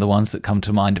are some of the ones that come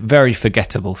to mind. Very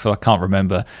forgettable, so I can't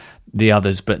remember the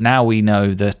others. But now we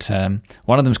know that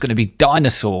one of them is going to be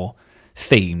dinosaur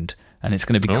themed. And it's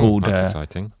going to be called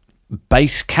exciting.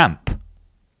 Base Camp,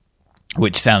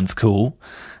 which sounds cool.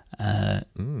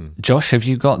 Josh, have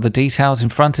you got the details in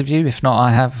front of you? If not, I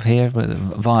have here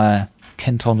via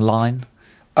Kent Online.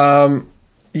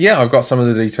 Yeah, I've got some of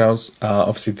the details.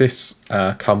 Obviously, this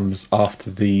comes after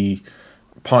the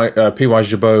PY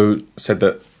Jabot said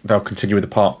that they'll continue with the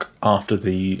park after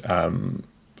the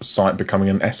site becoming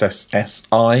an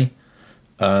SSSI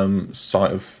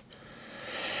site of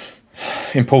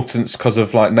importance because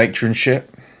of like nature and shit.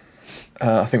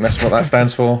 I think that's what that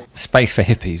stands for. Space for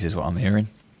hippies is what I'm hearing.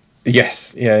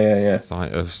 Yes, yeah.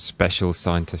 Site of special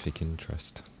scientific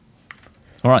interest.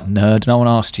 All right, nerd. No one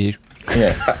asked you.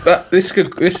 Yeah, this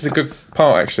is a good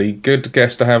part actually. Good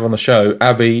guest to have on the show.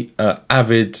 Abby,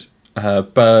 avid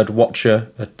bird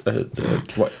watcher,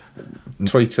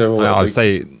 tweeter, or I'd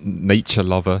say nature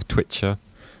lover, twitcher.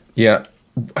 Yeah.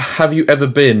 Have you ever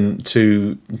been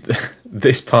to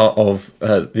this part of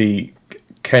the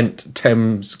Kent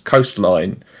Thames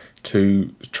coastline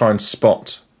to try and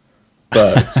spot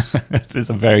birds? This is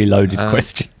a very loaded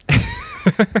question.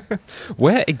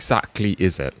 Where exactly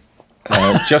is it?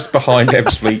 Just behind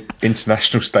Ebbsfleet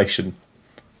International Station.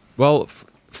 Well,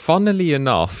 funnily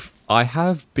enough, I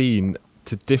have been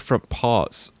to different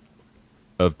parts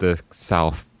of the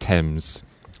South Thames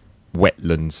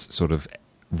wetlands sort of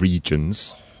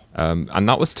regions, and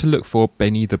that was to look for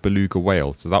Benny the beluga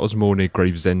whale. So that was more near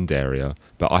Gravesend area,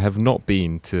 but I have not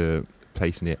been to a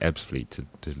place near Ebbsfleet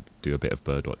to do a bit of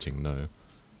bird watching. No.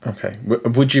 Okay.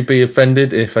 Would you be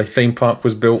offended if a theme park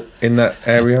was built in that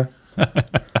area?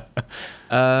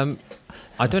 I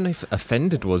don't know if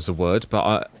offended was the word,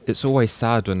 but it's always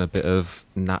sad when a bit of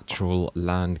natural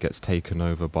land gets taken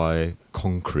over by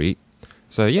concrete.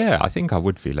 So yeah, I think I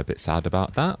would feel a bit sad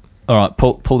about that. All right,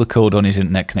 pull the cord on his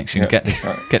internet connection. Yeah. Get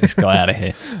this guy out of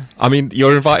here. I mean,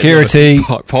 you're invited Security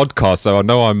to a podcast, so I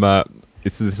know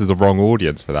this is the wrong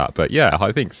audience for that. But yeah,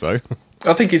 I think so.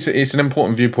 I think it's an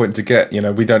important viewpoint to get. You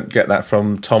know, we don't get that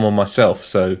from Tom or myself,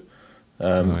 so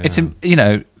it's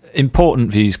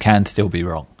important views can still be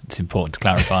wrong. It's important to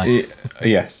clarify.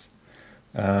 Yes.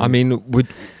 I mean,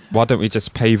 why don't we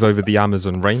just pave over the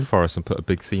Amazon rainforest and put a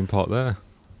big theme park there?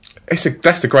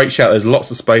 That's a great shout. There's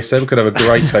lots of space there. We could have a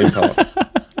great theme park.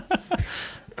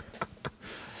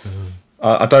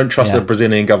 I don't trust the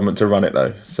Brazilian government to run it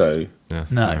though. So yeah,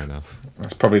 no, fair enough.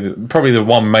 That's probably the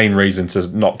one main reason to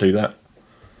not do that.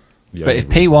 Yeah, but if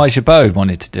PY Jabot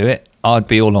wanted to do it, I'd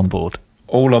be all on board.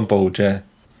 All on board, yeah.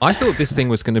 I thought this thing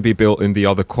was going to be built in the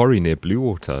other quarry near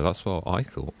Bluewater. That's what I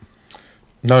thought.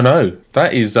 No,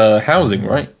 that is housing,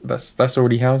 right? That's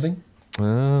already housing.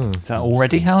 Oh, is that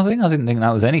already housing? I didn't think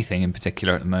that was anything in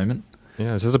particular at the moment.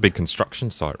 Yeah, this is a big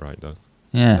construction site, right? Though.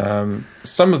 Yeah.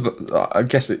 Some of the, I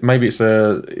guess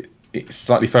it's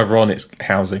slightly further on. It's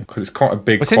housing because it's quite a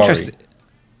big quarry.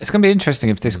 It's going to be interesting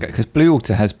if this because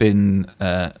Bluewater has been.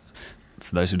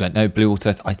 For those who don't know,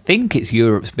 Bluewater, I think it's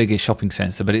Europe's biggest shopping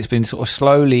centre, but it's been sort of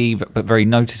slowly but very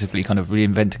noticeably kind of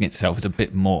reinventing itself as a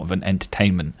bit more of an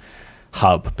entertainment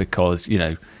hub because, you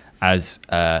know, as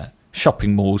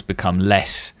shopping malls become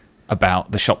less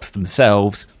about the shops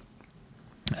themselves,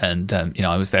 and,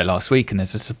 I was there last week and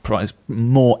there's a surprise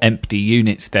more empty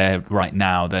units there right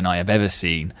now than I have ever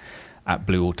seen at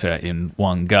Bluewater in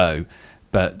one go.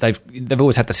 But they've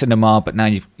always had the cinema, but now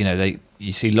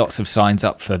you see lots of signs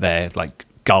up for their like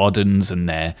gardens and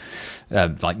their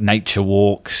like nature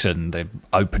walks, and they're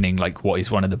opening like what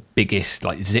is one of the biggest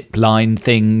like zip line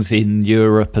things in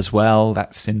Europe as well.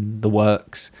 That's in the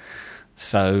works.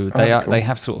 So they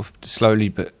have sort of slowly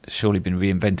but surely been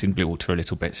reinventing Bluewater a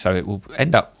little bit. So it will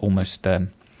end up almost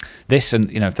this, and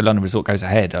if the London Resort goes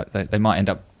ahead, they might end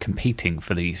up competing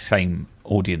for the same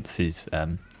audience's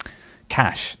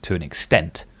cash to an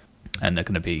extent, and they're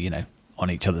going to be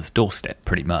on each other's doorstep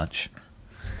pretty much.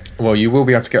 Well, you will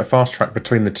be able to get a fast track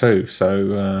between the two.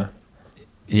 So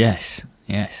Yes.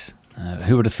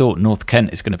 Who would have thought North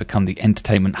Kent is going to become the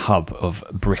entertainment hub of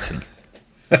Britain?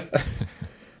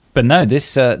 But no,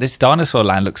 this dinosaur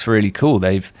land looks really cool.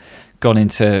 They've gone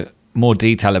into more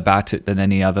detail about it than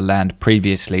any other land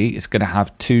previously. It's going to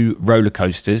have 2 roller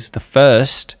coasters. The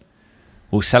first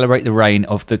will celebrate the reign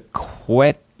of the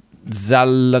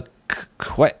Quetzalcoatl.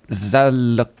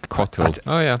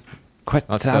 Oh yeah,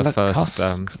 that's the first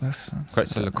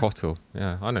Quetzalcoatl.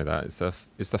 Yeah, I know that.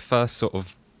 It's the first sort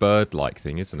of bird-like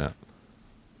thing, isn't it?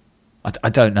 I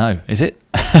don't know. Is it?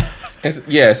 it's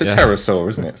a pterosaur,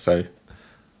 isn't it? So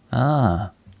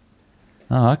Oh,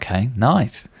 okay,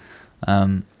 nice.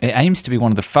 It aims to be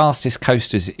one of the fastest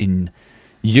coasters in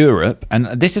Europe, and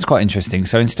this is quite interesting.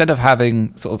 So instead of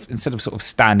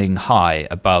standing high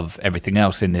above everything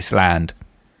else in this land,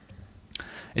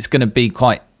 it's going to be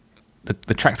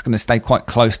the track's going to stay quite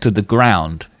close to the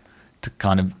ground to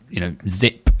kind of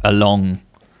zip along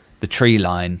the tree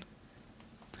line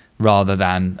rather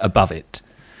than above it.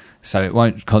 So it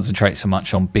won't concentrate so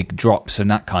much on big drops and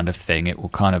that kind of thing. It will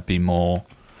kind of be more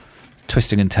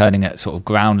twisting and turning at sort of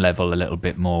ground level a little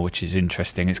bit more, which is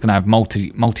interesting. It's going to have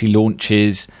multi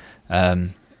launches,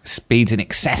 speeds in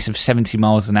excess of 70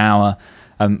 miles an hour.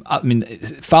 I mean,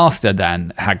 it's faster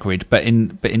than Hagrid, but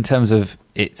in terms of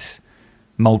its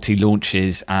multi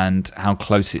launches and how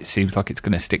close it seems like it's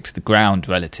going to stick to the ground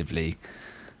relatively,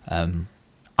 I'm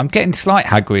getting slight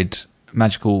Hagrid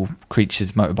Magical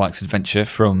Creatures Motorbikes Adventure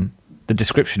from the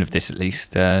description of this, at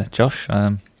least. Josh,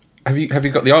 have you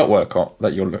got the artwork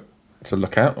that you'll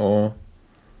look at, or?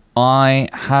 I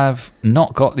have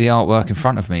not got the artwork in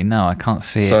front of me. No, I can't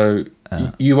see it. So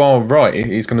you are right.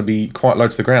 It's going to be quite low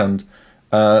to the ground.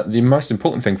 The most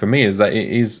important thing for me is that it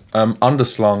is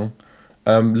underslung.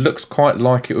 Looks quite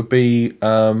like it would be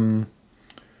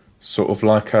sort of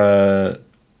like a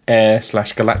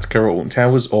Air/Galactica at Alton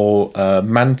Towers or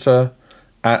Manta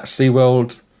at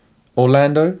SeaWorld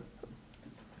Orlando.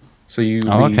 So you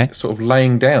be sort of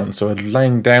laying down. So a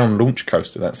laying down launch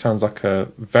coaster. That sounds like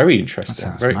very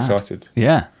interesting. Very mad. Excited.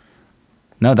 Yeah.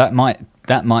 No, that might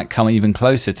come even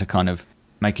closer to kind of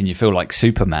making you feel like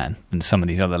Superman than some of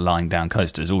these other lying down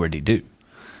coasters already do.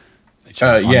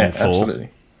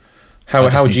 Absolutely.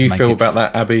 How would you feel about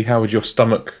that, Abby? How would your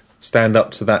stomach stand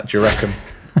up to that, do you reckon?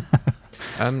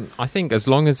 I think as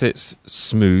long as it's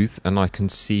smooth and I can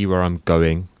see where I'm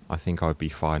going, I think I'd be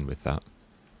fine with that.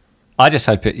 I just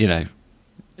hope it,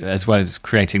 as well as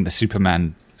creating the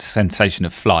Superman sensation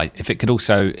of flight, if it could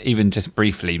also even just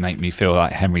briefly make me feel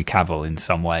like Henry Cavill in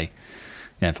some way.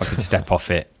 If I could step off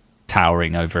it,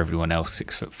 towering over everyone else,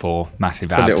 6'4",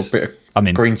 massive abs. A little bit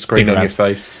of green screen on your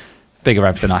face. Bigger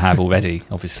abs than I have already,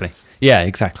 obviously. Yeah,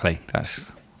 exactly.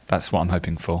 That's what I'm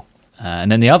hoping for.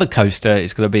 And then the other coaster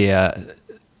is going to be a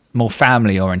more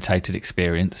family-orientated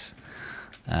experience,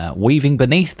 weaving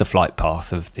beneath the flight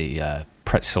path of the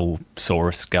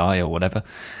Pretzelsaurus guy or whatever.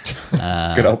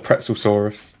 Good old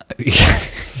Pretzelsaurus.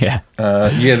 Yeah.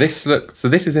 This looks. So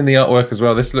this is in the artwork as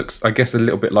well. This looks, I guess, a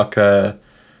little bit like a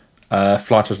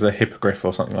Flight of the Hippogriff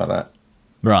or something like that.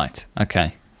 Right.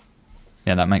 Okay.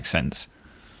 Yeah, that makes sense.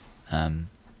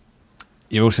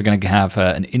 You're also going to have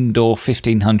an indoor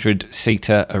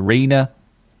 1,500-seater arena,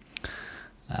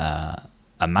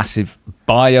 a massive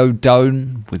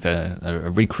biodome with a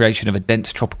recreation of a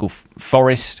dense tropical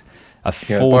forest, a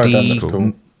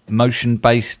 4D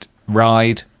motion-based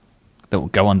ride that will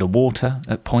go underwater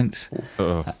at points,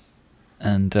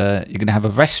 and you're going to have a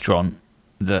restaurant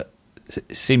that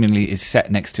seemingly is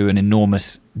set next to an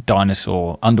enormous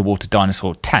underwater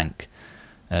dinosaur tank.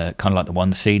 Kind of like the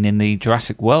one seen in the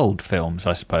Jurassic World films,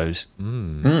 I suppose. It's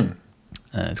going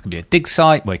to be a dig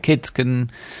site where kids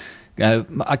can,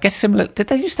 I guess similar. Did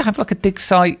they used to have like a dig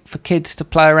site for kids to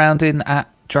play around in at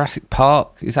Jurassic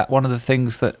Park? Is that one of the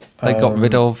things that they got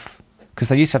rid of? Because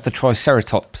they used to have the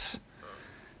Triceratops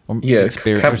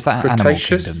experience. Or is that Animal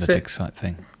Kingdom, the dig site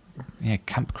thing? Yeah,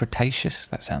 Camp Cretaceous.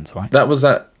 That sounds right. That was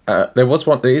at, there was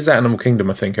one, there is at Animal Kingdom,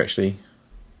 I think, actually.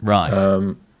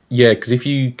 Right. Yeah, because if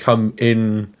you come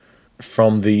in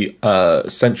from the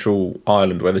central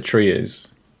island where the tree is,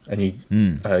 and you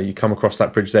come across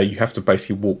that bridge there, you have to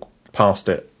basically walk past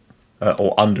it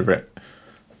or under it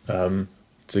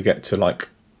to get to like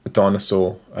a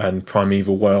dinosaur and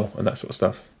primeval well and that sort of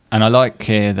stuff. And I like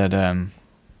here that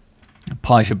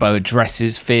Paisabo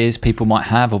addresses fears people might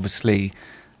have, obviously,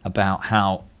 about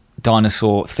how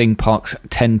dinosaur theme parks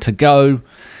tend to go.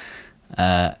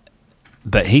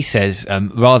 But he says,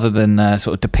 rather than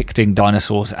sort of depicting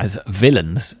dinosaurs as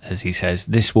villains, as he says,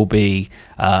 this will be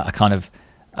a kind of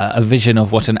a vision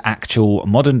of what an actual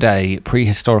modern-day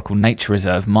prehistorical nature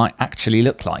reserve might actually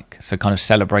look like. So kind of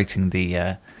celebrating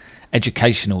the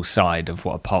educational side of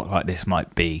what a park like this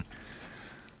might be,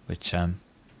 which,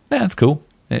 that's cool.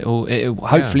 It'll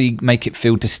hopefully make it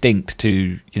feel distinct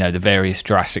to, the various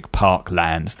Jurassic Park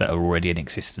lands that are already in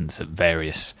existence at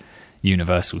various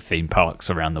Universal theme parks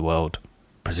around the world.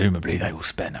 Presumably they will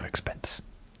spare no expense.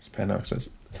 Spare no expense.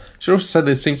 She also said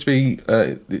there seems to be,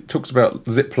 it talks about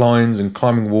zip lines and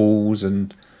climbing walls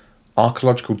and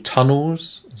archaeological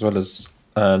tunnels, as well as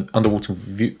underwater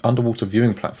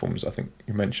viewing platforms, I think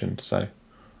you mentioned. So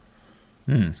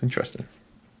it's interesting.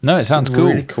 No, it sounds cool.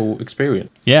 Really cool experience.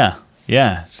 Yeah.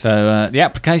 So the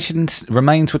application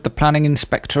remains with the Planning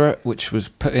Inspectorate, which was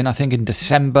put in, I think, in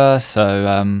December.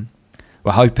 So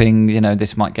we're hoping,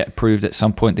 this might get approved at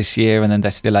some point this year, and then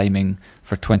they're still aiming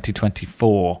for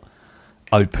 2024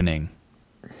 opening.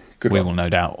 Good we one. will no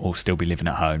doubt all still be living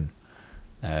at home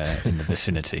in the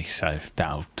vicinity, so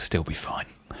that'll still be fine.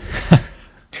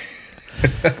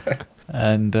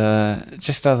 And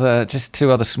just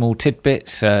two other small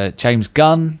tidbits. James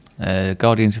Gunn,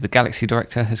 Guardians of the Galaxy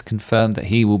director, has confirmed that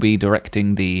he will be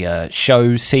directing the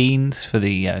show scenes for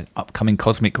the upcoming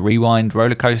Cosmic Rewind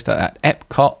roller coaster at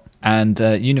Epcot. And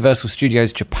Universal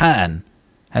Studios Japan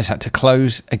has had to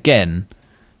close again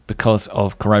because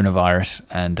of coronavirus.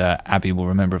 And Abby will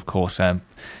remember, of course.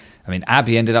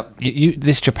 Abby ended up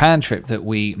this Japan trip that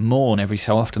we mourn every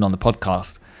so often on the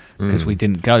podcast. Because we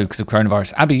didn't go because of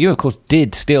coronavirus. Abby, you, of course,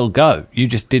 did still go. You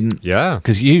just didn't. Yeah.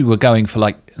 Because you were going for,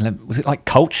 was it like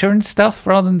culture and stuff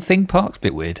rather than theme parks?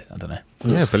 Bit weird. I don't know.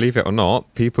 Yeah, believe it or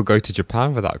not, people go to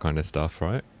Japan for that kind of stuff,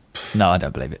 right? No, I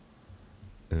don't believe it.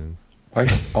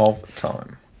 Waste of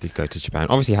time. Did go to Japan.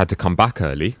 Obviously had to come back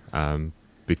early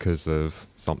because of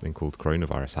something called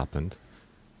coronavirus happened.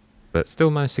 But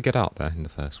still managed to get out there in the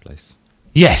first place.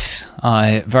 Yes,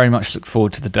 I very much look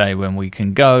forward to the day when we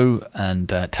can go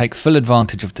and take full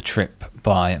advantage of the trip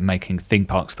by making theme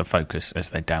parks the focus, as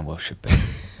they damn well should be.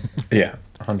 Yeah,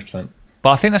 100%.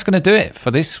 But I think that's going to do it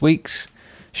for this week's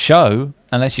show,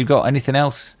 unless you've got anything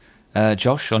else,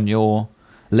 Josh, on your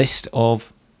list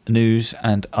of news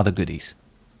and other goodies.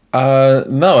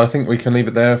 No, I think we can leave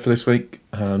it there for this week.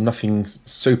 Nothing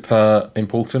super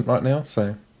important right now,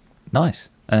 so... Nice.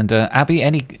 And Abby,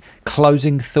 any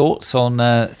closing thoughts on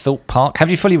Thorpe Park? Have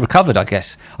you fully recovered, I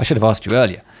guess? I should have asked you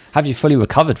earlier. Have you fully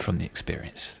recovered from the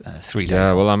experience 3 days?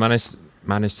 Yeah, well, I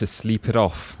managed to sleep it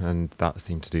off, and that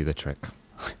seemed to do the trick.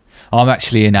 I'm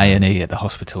actually in A&E at the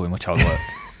hospital in which I work.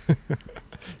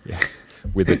 Yeah,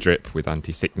 with a drip with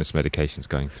anti-sickness medications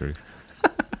going through.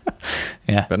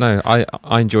 Yeah. But no, I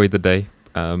enjoyed the day.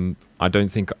 I don't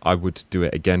think I would do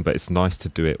it again, but it's nice to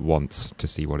do it once to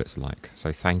see what it's like.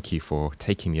 So thank you for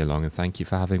taking me along, and thank you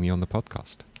for having me on the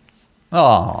podcast.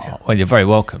 Oh, well, you're very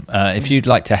welcome. If you'd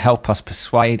like to help us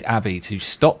persuade Abby to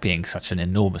stop being such an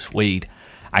enormous weed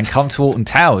and come to Alton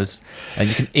Towers,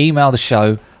 you can email the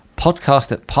show,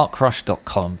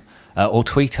 podcast@parkrush.com, or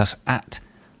tweet us at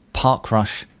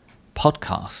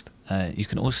parkrushpodcast. You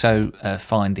can also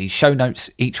find the show notes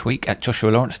each week at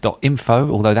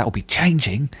joshualawrence.info, although that will be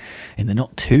changing in the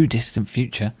not too distant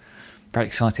future. Very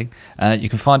exciting. You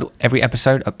can find every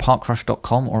episode at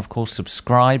parkrush.com, or of course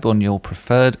subscribe on your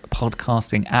preferred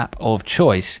podcasting app of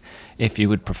choice if you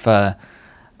would prefer.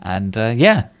 And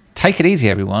take it easy,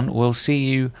 everyone. We'll see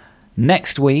you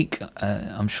next week.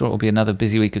 I'm sure it will be another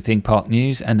busy week of theme park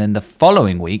news, and then the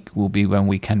following week will be when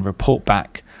we can report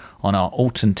back on our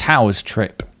Alton Towers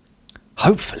trip,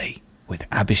 hopefully with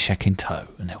Abhishek in tow,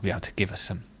 and he'll be able to give us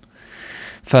some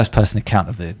first-person account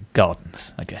of the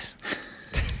gardens, I guess.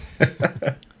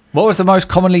 What was the most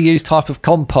commonly used type of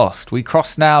compost? We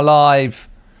cross now live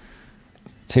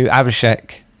to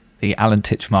Abhishek, the Alan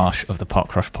Titchmarsh of the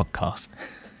Park Rush podcast.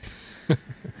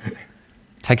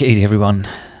 Take it easy, everyone.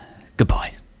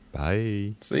 Goodbye.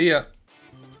 Bye. See ya.